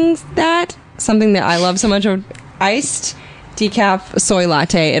fucking that, something that I love so much, iced decaf soy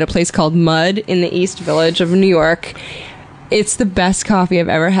latte at a place called Mud in the East Village of New York. It's the best coffee I've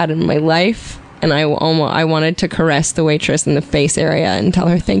ever had in my life, and I wanted to caress the waitress in the face area and tell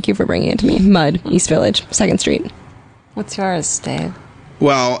her thank you for bringing it to me. Mud, East Village, 2nd Street. What's yours, Dave?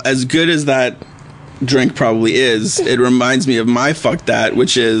 Well, as good as that drink probably is, it reminds me of my fuck that,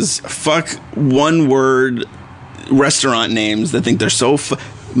 which is fuck one word restaurant names that think they're so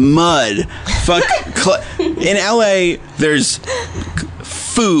Mud. Fuck. In LA, there's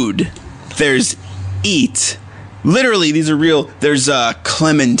food. There's eat. Literally, these are real. There's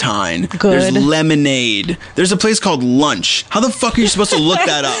Clementine. There's Lemonade. There's a place called Lunch. How the fuck are you supposed to look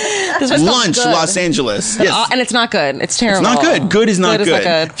that up? Lunch, Los Angeles. Yes. And it's not good. It's terrible. It's not good. Good is not good. Is not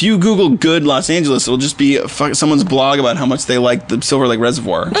good. If you Google good Los Angeles, it'll just be someone's blog about how much they like the Silver Lake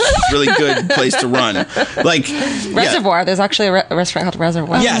Reservoir. It's a really good place to run. Like Reservoir. Yeah. There's actually a restaurant called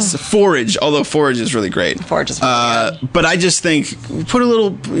Reservoir. Yes, Forage. Although Forage is really great. Forage is really good. But I just think put a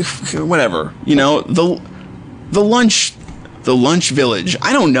little whatever. You know the lunch village.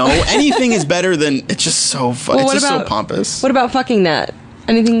 I don't know. Anything is better than it's just so fun. Well, it's just so pompous. What about fucking that?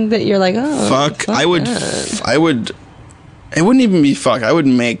 Anything that you're like, oh, fuck I would. It wouldn't even be fuck. I would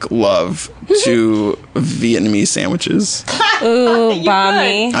make love to Vietnamese sandwiches. Ooh, banh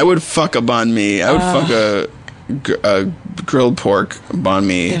mi. I would fuck a banh mi. I would fuck a grilled pork banh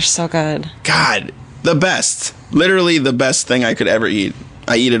mi. They're so good. God, the best. Literally the best thing I could ever eat.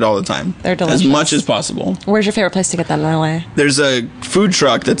 I eat it all the time. They're delicious. As much as possible. Where's your favorite place to get that in LA? There's a food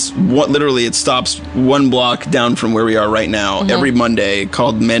truck that's literally it stops 1 block down from where we are right now every Monday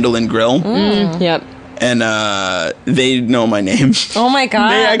called Mandolin Grill. Yep. And they know my name. Oh my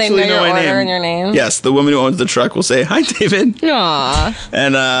God. They actually know my your order name. and your name? Yes, the woman who owns the truck will say, "Hi, David." Aww.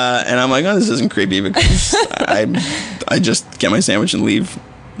 And I'm like, "Oh, this isn't creepy because I just get my sandwich and leave.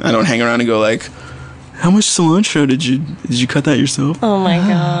 I don't hang around and go like, how much cilantro did you cut that yourself?" Oh my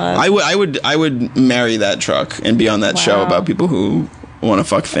God. I would marry that truck and be on that show about people who want to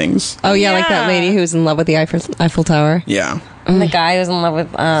fuck things. Oh yeah, like that lady who's in love with the Eiffel Tower. Yeah. And the guy who's in love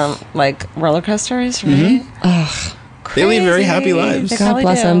with like roller coasters, right? Ugh. They lead very happy lives. They God probably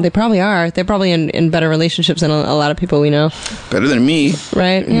bless do. them. They probably are. They're probably in better relationships than a lot of people we know. Better than me.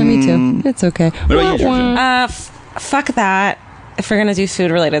 Right? Yeah, me too. It's okay. What about you, Georgia? Fuck that. If we're gonna do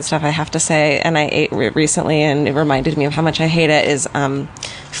food related stuff, I have to say, and I ate recently, and it reminded me of how much I hate it. Is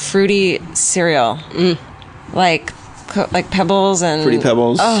fruity cereal, like Pebbles and Fruity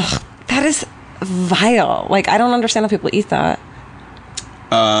Pebbles. Ugh, that is vile. Like I don't understand how people eat that.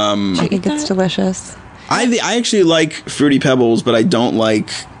 I think it's delicious. I actually like Fruity Pebbles, but I don't like.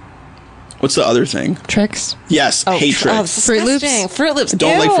 What's the other thing? Tricks. Yes, hate Tricks. Fruit Loops? Fruit Loops.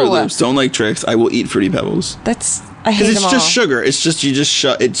 Don't like Ew. Fruit Loops. Don't like Tricks. I will eat Fruity Pebbles That's I hate because them it's all. just sugar. It's just you just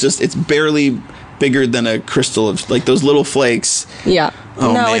shut. It's barely bigger than a crystal of like those little flakes. Yeah.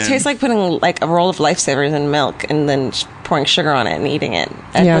 Oh, no, man. it tastes like putting like a roll of Lifesavers in milk and then pouring sugar on it and eating it.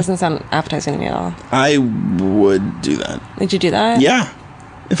 It Yeah. doesn't sound appetizing to me at all. I would do that. Did you do that? Yeah,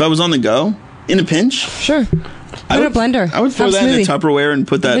 if I was on the go in a pinch, Sure. Put in a blender. I would throw Have that in a smoothie. Tupperware and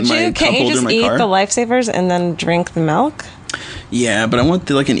put that in Would my you? cup Can't you holder in just my eat car. the Lifesavers and then drink the milk? Yeah, but I want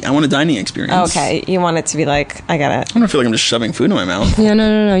I want a dining experience. Okay, you want it to be like I get it. I don't feel like I'm just shoving food in my mouth. Yeah,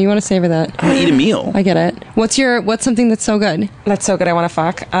 no. You want to savor that. I want to eat a meal. I get it. What's something that's so good? That's so good. I want to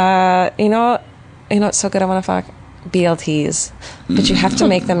fuck. You know what's so good. I want to fuck BLTs, but you have to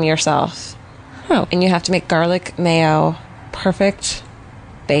make them yourself, Oh. and you have to make garlic mayo, perfect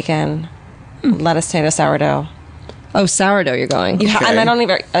bacon, lettuce, tomato, sourdough. Oh, sourdough you're going. And I Okay. don't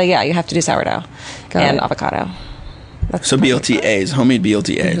even. You have to do sourdough Got and it. avocado. That's So the perfect BLTAs, homemade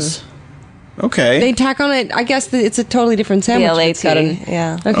BLTAs. Okay. They tack on it. I guess it's a totally different sandwich. It's got BLAT.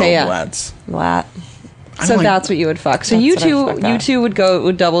 Yeah. Okay, yeah. Lads. Lat. I So don't like- that's what you would fuck. So That's you what I'd two, fuck you that. two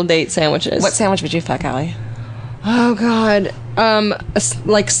would double date sandwiches. What sandwich would you fuck, Allie? Oh God,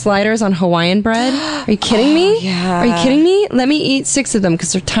 like sliders on Hawaiian bread. Are you kidding me? yeah. Are you kidding me? Let me eat 6 of them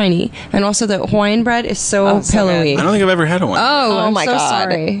because they're tiny. And also the Hawaiian bread is so so pillowy. I don't think I've ever had one. Oh, I'm my so God.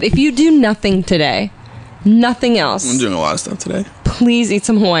 sorry. If you do nothing today, nothing I'm else, doing a lot of stuff today. please eat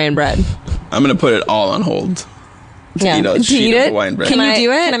some Hawaiian bread. I'm gonna put it all on hold. Yeah. Eat a To sheet eat of it? Hawaiian bread. Can you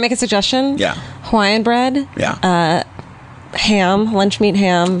do it? Can I make a suggestion? Yeah. Hawaiian bread, Yeah. ham, lunch meat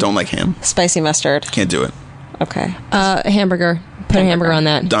ham, Don't like ham. spicy mustard. Can't do it. Okay. A hamburger. Put a hamburger on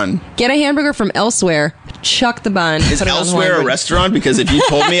that. Done. Get a hamburger from Elsewhere. Chuck the bun. Is put it on Elsewhere Hawaiian a bread. restaurant? Because if you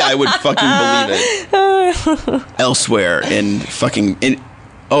told me, I would fucking believe it. Elsewhere in fucking...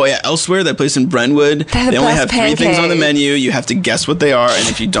 Oh yeah, Elsewhere, that place in Brentwood. They have the only best have 3 things on the pancakes. menu. You have to guess what they are, and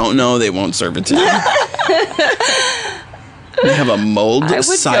if you don't know, they won't serve it to you. They have a mulled I would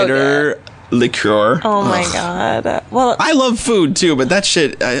go cider liqueur. Oh my god. Well, I love food too, but that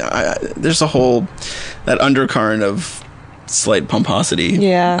shit, there's a whole that undercurrent of slight pomposity.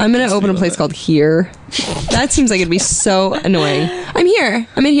 yeah. I'm going to open a place called Here. That seems like it'd be so annoying. I'm here.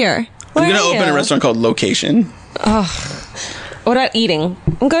 I'm in here. I'm gonna Where are open a you? restaurant called Location. What about eating?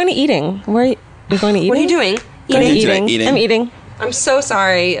 I'm going to eating. Where are you? You're going to eating? What are you doing? What are you doing today? Eating. I'm eating. I'm so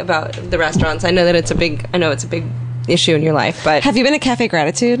sorry about the restaurants. I know that it's a big issue in your life, but Have you been to Cafe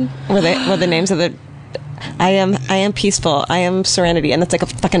Gratitude? Where the names of the I am peaceful. I am serenity, and it's like a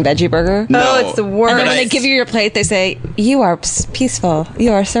fucking veggie burger. No. it's the worst. And then But when they give you your plate, they say, "You are peaceful.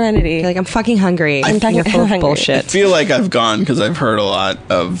 You are serenity." You're like, I'm fucking hungry. I'm fucking You're full of hungry. I bullshit. feel like I've gone because I've heard a lot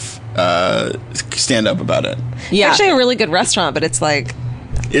of stand up about it. Yeah. Actually, a really good restaurant, but it's like,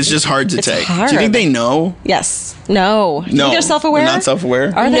 It's just hard to It's take. hard. Do you think they know? yes, no, You No, think they're self-aware. They're not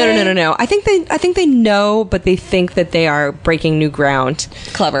self-aware. Are they? No. I think they know, but they think that they are breaking new ground.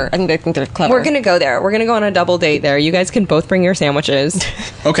 Clever. I think they think they're clever. We're gonna go there. We're gonna go on a double date there. You guys can both bring your sandwiches.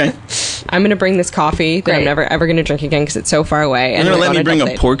 Okay, I'm gonna bring this coffee that I'm Great. never ever gonna drink again because it's so far away. you're gonna we're let on me bring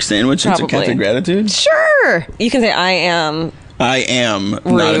double a date. pork sandwich into Probably. Cafe Gratitude? Sure. You can say, "I am I am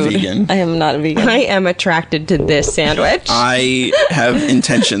rude. not a vegan. I am not a vegan." I am attracted to this sandwich. I have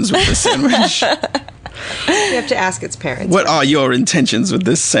intentions with this sandwich. You have to ask its parents. What are your intentions with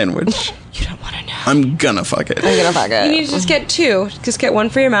this sandwich? You don't want to know. I'm gonna fuck it. I'm gonna fuck it. You need to just get 2. Just get one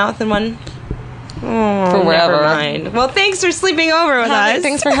for your mouth and one for wherever. Never mind. Well, thanks for sleeping over with us.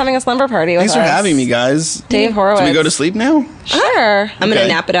 Thanks for having a slumber party with Thanks us. for having me, guys. Dave Horowitz. Do we go to sleep now? Sure. I'm gonna Okay.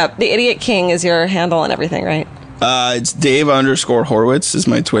 nap it up. The Idiot King is your handle and everything, right? It's Dave_Horowitz is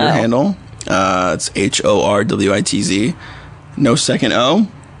my Twitter handle. It's HORWITZ. No second O.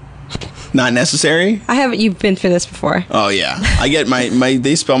 Not necessary. You've been through this before. Oh yeah, I get my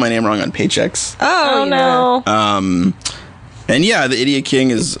they spell my name wrong on paychecks. Oh, no. And yeah, the Idiot King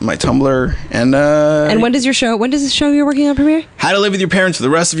is my Tumblr. And And when does the show you're working on premiere? How to Live with Your Parents for the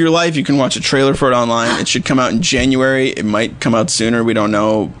Rest of Your Life. You can watch a trailer for it online. It should come out in January. It might come out sooner. We don't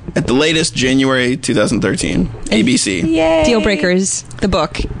know. At the latest, January 2013. ABC. Yay. Deal Breakers, the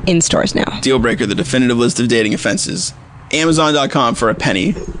book, in stores now. Deal Breaker, the definitive list of dating offenses. Amazon.com for a penny.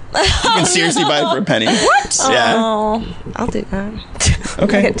 You can seriously buy it for a penny. What? Yeah. Oh, I'll do that.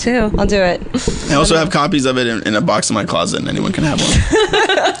 Okay. it too. I'll do it. I also have copies of it in a box in my closet, and anyone can have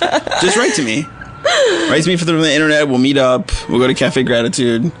one. Just write to me. Write to me through the internet. We'll meet up. We'll go to Cafe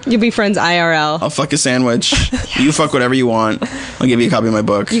Gratitude. You'll be friends IRL. I'll fuck a sandwich. You fuck whatever you want. I'll give you a copy of my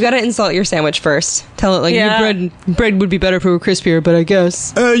book. You gotta insult your sandwich first. Tell it like Yeah. your bread would be better if it were crispier, but I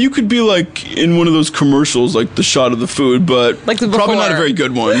guess. You could be like in one of those commercials, like the shot of the food, but Like the probably not a before. very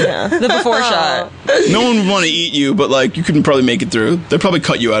good one. the before shot. No one would want to eat you, but like you couldn't probably make it through. They'd probably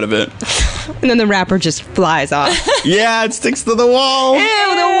cut you out of it. And then the wrapper just flies off. Yeah, it sticks to the wall. Ew,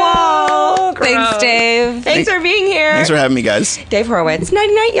 the wall. Thanks, Dave. Thanks for being here. Thanks for having me, guys. Dave Horowitz. Night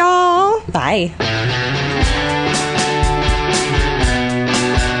night, y'all. Bye.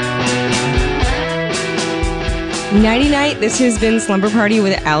 Nighty night. This has been Slumber Party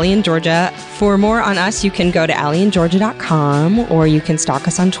with Allie and Georgia. For more on us, you can go to allieandgeorgia.com or you can stalk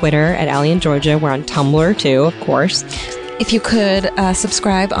us on Twitter at Allie and Georgia. We're on Tumblr too, of course. If you could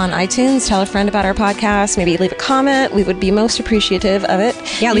subscribe on iTunes, tell a friend about our podcast, maybe leave a comment. We would be most appreciative of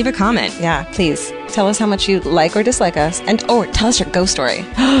it. Yeah, leave a comment. Yeah, please. Tell us how much you like or dislike us. And tell us your ghost story.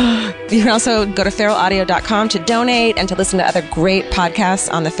 You can also go to feralaudio.com to donate and to listen to other great podcasts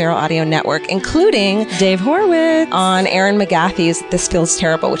on the Feral Audio Network, including Dave Horowitz. on Aaron McGathy's This Feels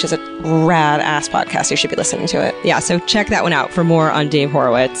Terrible, which is a rad-ass podcast. You should be listening to it. Yeah, so check that one out for more on Dave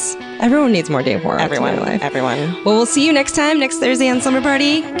Horowitz. Everyone needs more Dave Horowitz in their life. Everyone. Well, we'll see you next time, next Thursday on Slumber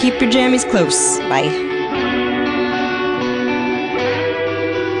Party. Keep your jammies close. Bye.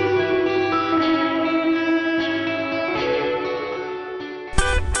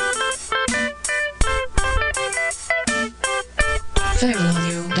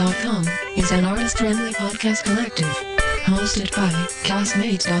 FairAudio.com is an artist-friendly podcast collective hosted by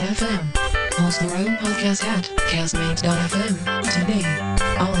Castmates.fm. Host their own podcast at Castmates.fm.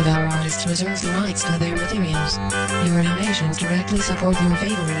 Today, all of our artists reserve the rights to their materials. Your donations directly support your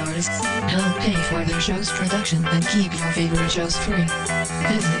favorite artists, help pay for their show's production, and keep your favorite shows free.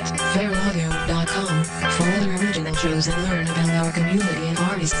 Visit FairAudio.com for other original shows and learn about our community of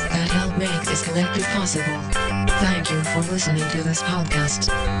artists that help make this collective possible. Thank you for listening to this podcast.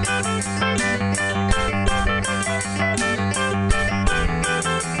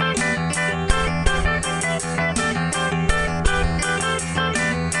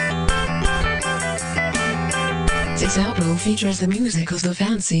 This outro features the music of The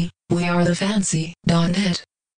Fancy. We are thefancy.net.